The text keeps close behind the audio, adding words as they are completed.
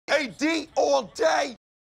GMAT all day.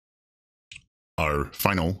 Our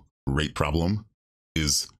final rate problem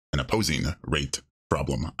is an opposing rate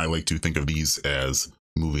problem. I like to think of these as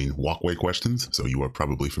moving walkway questions. So you are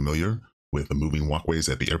probably familiar with the moving walkways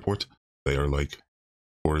at the airport. They are like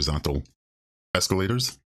horizontal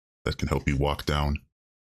escalators that can help you walk down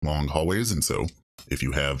long hallways. And so if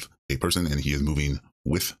you have a person and he is moving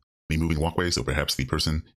with the moving walkway, so perhaps the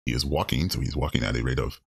person he is walking, so he's walking at a rate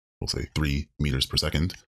of, we'll say 3 meters per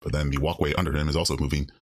second, but then the walkway under him is also moving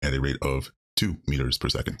at a rate of 2 meters per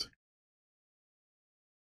second.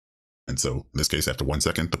 And so in this case, after 1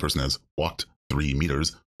 second, the person has walked 3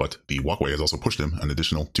 meters, but the walkway has also pushed him an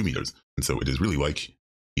additional 2 meters. And so it is really like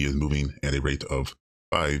he is moving at a rate of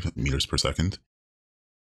 5 meters per second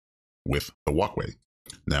with the walkway.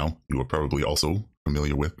 Now, you are probably also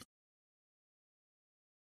familiar with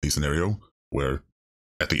the scenario where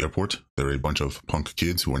at the airport, there are a bunch of punk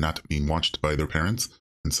kids who are not being watched by their parents.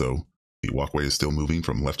 And so the walkway is still moving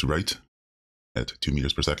from left to right at 2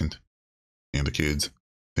 meters per second. And the kids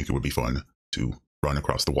think it would be fun to run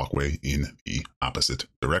across the walkway in the opposite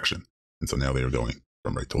direction. And so now they are going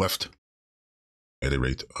from right to left at a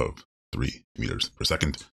rate of 3 meters per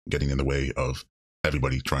second, getting in the way of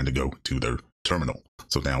everybody trying to go to their terminal.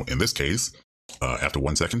 So now in this case, after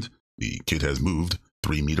 1 second, the kid has moved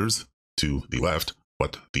 3 meters to the left,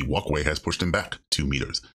 but the walkway has pushed him back 2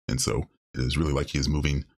 meters. And so it is really like he is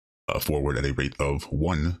moving forward at a rate of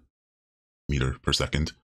 1 meter per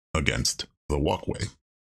second against the walkway.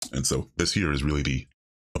 And so this here is really the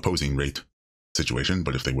opposing rate situation.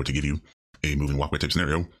 But if they were to give you a moving walkway type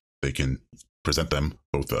scenario, they can present them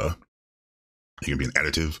both, it can be an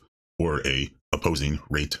additive or a opposing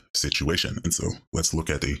rate situation. And so let's look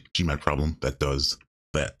at a GMAT problem that does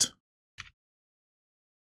that.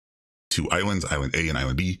 Two islands, Island A and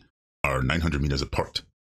Island B, are 900 meters apart.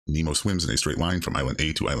 Nemo swims in a straight line from Island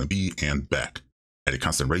A to Island B and back. At a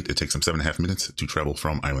constant rate, it takes him 7.5 minutes to travel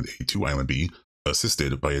from Island A to Island B,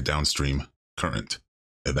 assisted by a downstream current.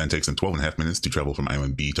 It then takes him 12.5 minutes to travel from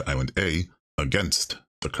Island B to Island A against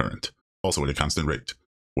the current, also at a constant rate.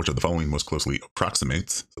 Which of the following most closely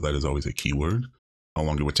approximates, so that is always a key word, how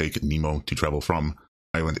long it would take Nemo to travel from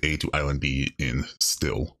Island A to Island B in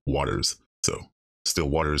still waters. So still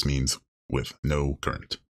waters means with no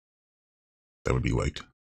current. That would be like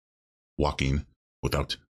walking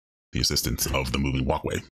without the assistance of the moving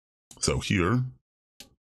walkway. So here,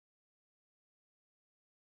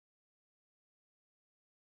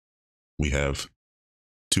 we have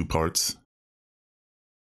 2 parts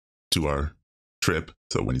to our trip.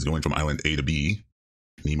 So when he's going from Island A to B,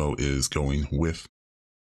 Nemo is going with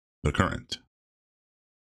the current.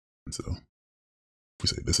 And so if we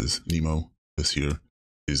say this is Nemo, this here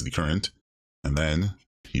is the current, and then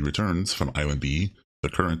he returns from Island B, the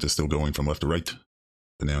current is still going from left to right,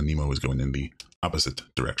 but now Nemo is going in the opposite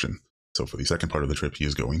direction. So for the second part of the trip, he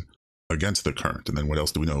is going against the current. And then what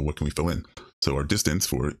else do we know? What can we fill in? So our distance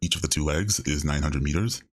for each of the 2 legs is 900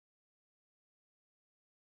 meters.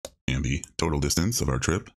 And the total distance of our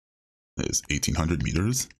trip is 1,800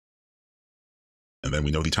 meters. And then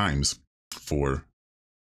we know the times for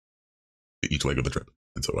each leg of the trip.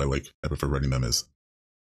 And so I prefer writing them as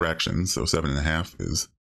fractions. So 7.5 is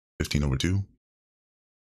 15 over 2.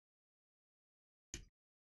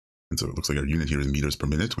 And so it looks like our unit here is meters per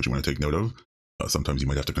minute, which you want to take note of. Sometimes you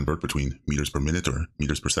might have to convert between meters per minute or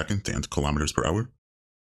meters per second and kilometers per hour.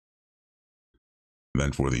 And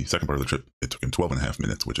then for the second part of the trip, it took him 12.5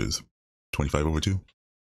 minutes, which is 25 over 2.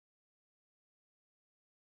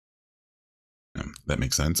 And that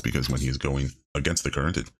makes sense because when he is going against the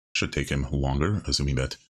current, it should take him longer, assuming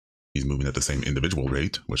that he's moving at the same individual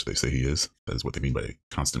rate, which they say he is. That is what they mean by a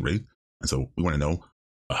constant rate. And so we want to know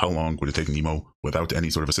how long would it take Nemo without any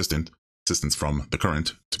sort of assistance from the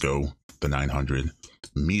current to go the 900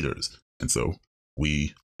 meters. And so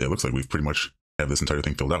it looks like we've pretty much have this entire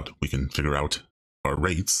thing filled out. We can figure out our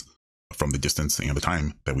rates from the distance and the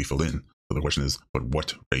time that we filled in. So the question is, but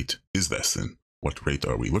what rate is this and what rate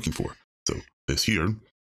are we looking for? So this here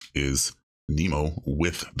is Nemo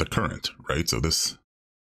with the current, right? So this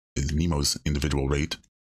is Nemo's individual rate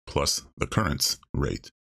plus the current's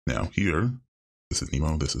rate. Now here, this is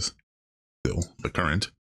Nemo, this is still the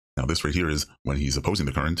current. Now this rate here is when he's opposing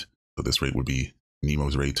the current. So this rate would be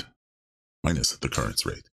Nemo's rate minus the current's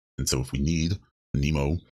rate. And so if we need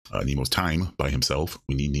Nemo's time by himself,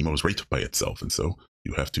 we need Nemo's rate by itself. And so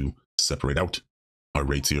you have to separate out our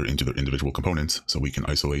rates here into their individual components so we can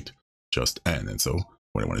isolate just n. And so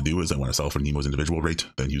what I want to do is I want to solve for Nemo's individual rate,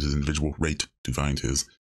 then use his individual rate to find his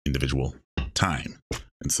individual time.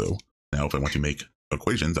 And so now if I want to make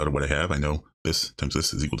equations out of what I have, I know this times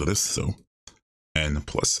this is equal to this. So n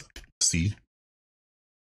plus c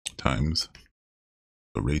times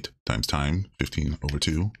the rate times time, 15 over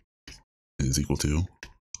 2, is equal to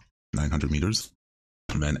 900 meters.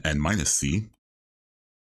 And then n minus c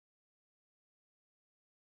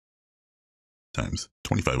times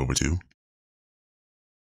 25 over 2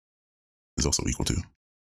 is also equal to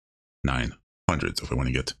 900. So if I want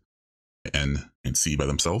to get n and c by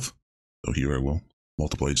themselves, so here I will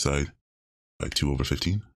multiply each side by 2 over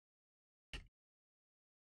 15.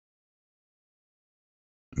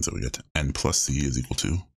 And so we get n plus c is equal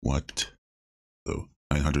to what? So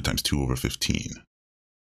 900 times 2 over 15.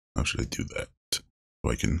 How should I do that?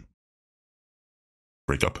 So I can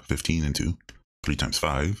break up 15 into 3 times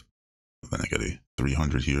 5. Then I get a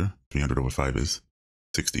 300 here. 300 over 5 is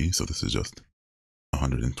 60. So this is just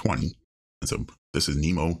 120. And so this is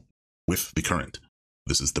Nemo with the current.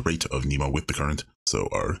 This is the rate of Nemo with the current. So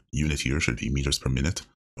our unit here should be meters per minute.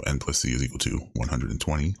 So n plus c is equal to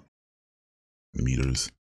 120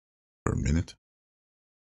 meters per minute.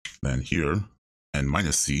 Then here, n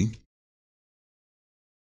minus c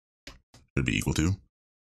should be equal to,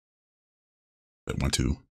 I want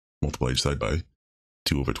to multiply each side by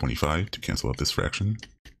 2 over 25 to cancel out this fraction.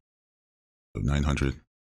 So 900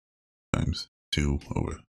 times 2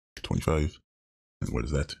 over 25. And what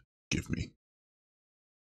does that give me?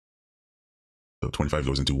 So 25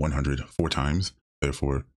 goes into 100 4 times.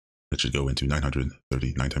 Therefore, it should go into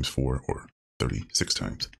 939 times 4, or 36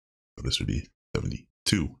 times. So this should be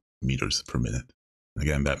 72 meters per minute.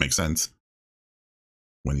 Again, that makes sense.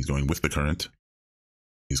 When he's going with the current,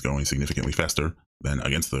 he's going significantly faster than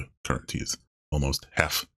against the current. He is almost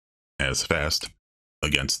half as fast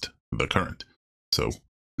against the current. So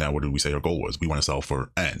now what did we say our goal was? We want to solve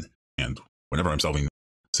for n. And whenever I'm solving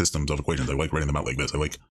systems of equations, I like writing them out like this. I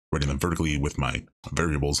like writing them vertically with my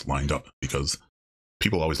variables lined up, because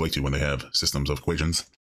people always like to, when they have systems of equations,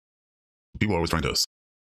 people are always trying to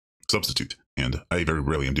substitute. And I very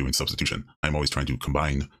rarely am doing substitution. I'm always trying to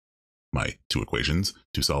combine my two equations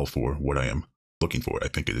to solve for what I am looking for. I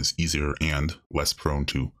think it is easier and less prone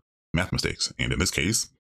to math mistakes. And in this case,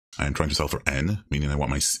 I am trying to solve for n, meaning I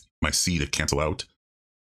want my c to cancel out,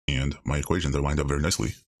 and my equations are lined up very nicely,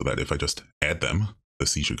 so that if I just add them, the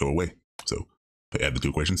c should go away. So if I add the two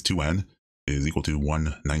equations, 2n is equal to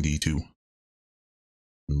 192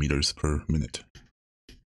 meters per minute.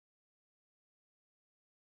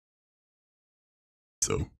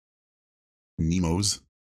 So Nemo's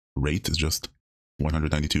rate is just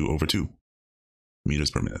 192 over 2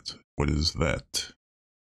 meters per minute. What is that?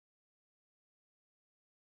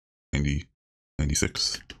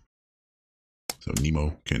 96. So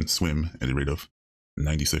Nemo can swim at a rate of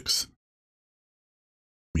 96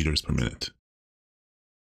 meters per minute.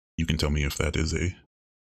 You can tell me if that is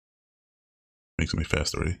makes him a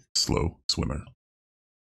fast or a slow swimmer.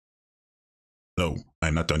 No,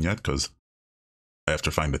 I'm not done yet, because I have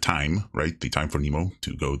to find the time, right? The time for Nemo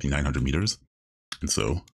to go the 900 meters. And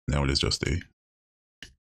so now it is just a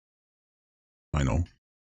final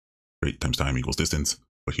rate times time equals distance.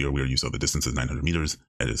 But here we are used to the distance is 900 meters.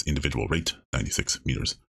 That is individual rate, 96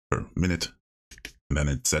 meters per minute. And then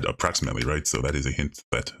it said approximately, right? So that is a hint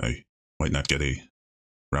that I might not get a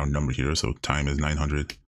round number here. So time is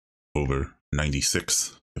 900 over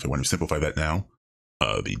 96. If I want to simplify that now,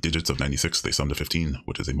 the digits of 96, they sum to 15,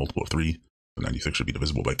 which is a multiple of 3. So 96 should be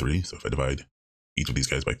divisible by 3. So if I divide each of these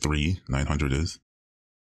guys by 3, 900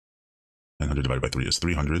 divided by 3 is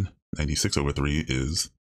 300. 96 over 3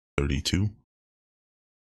 is 32,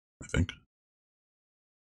 I think.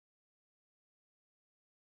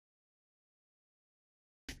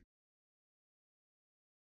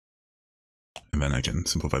 And then I can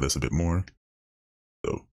simplify this a bit more.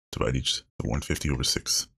 So divide each 150 over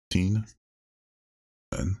 16.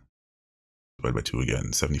 Then divide by 2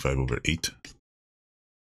 again, 75 over 8.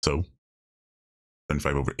 So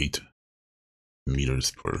 75 over 8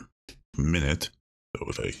 meters per minute. So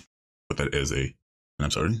if I put that as and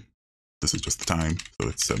I'm sorry, this is just the time, so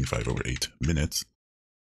it's 75 over 8 minutes.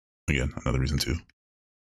 Again, another reason to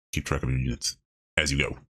keep track of your units as you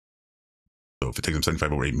go. So if it takes them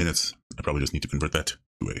 75 over 8 minutes, I probably just need to convert that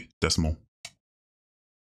to a decimal,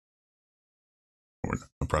 or an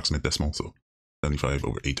approximate decimal. So 75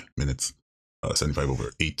 over 8 minutes, 75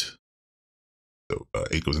 over 8. So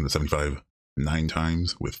 8 goes into 75 9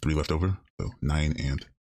 times with 3 left over. So 9 and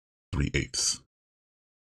 3/8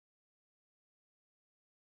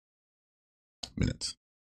 minutes.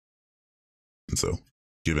 And so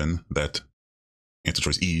given that answer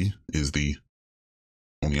choice E is the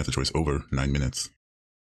only answer choice over 9 minutes,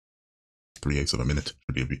 3/8 of a minute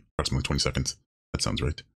should be approximately 20 seconds. That sounds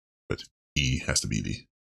right. But E has to be the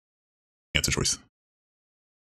answer choice.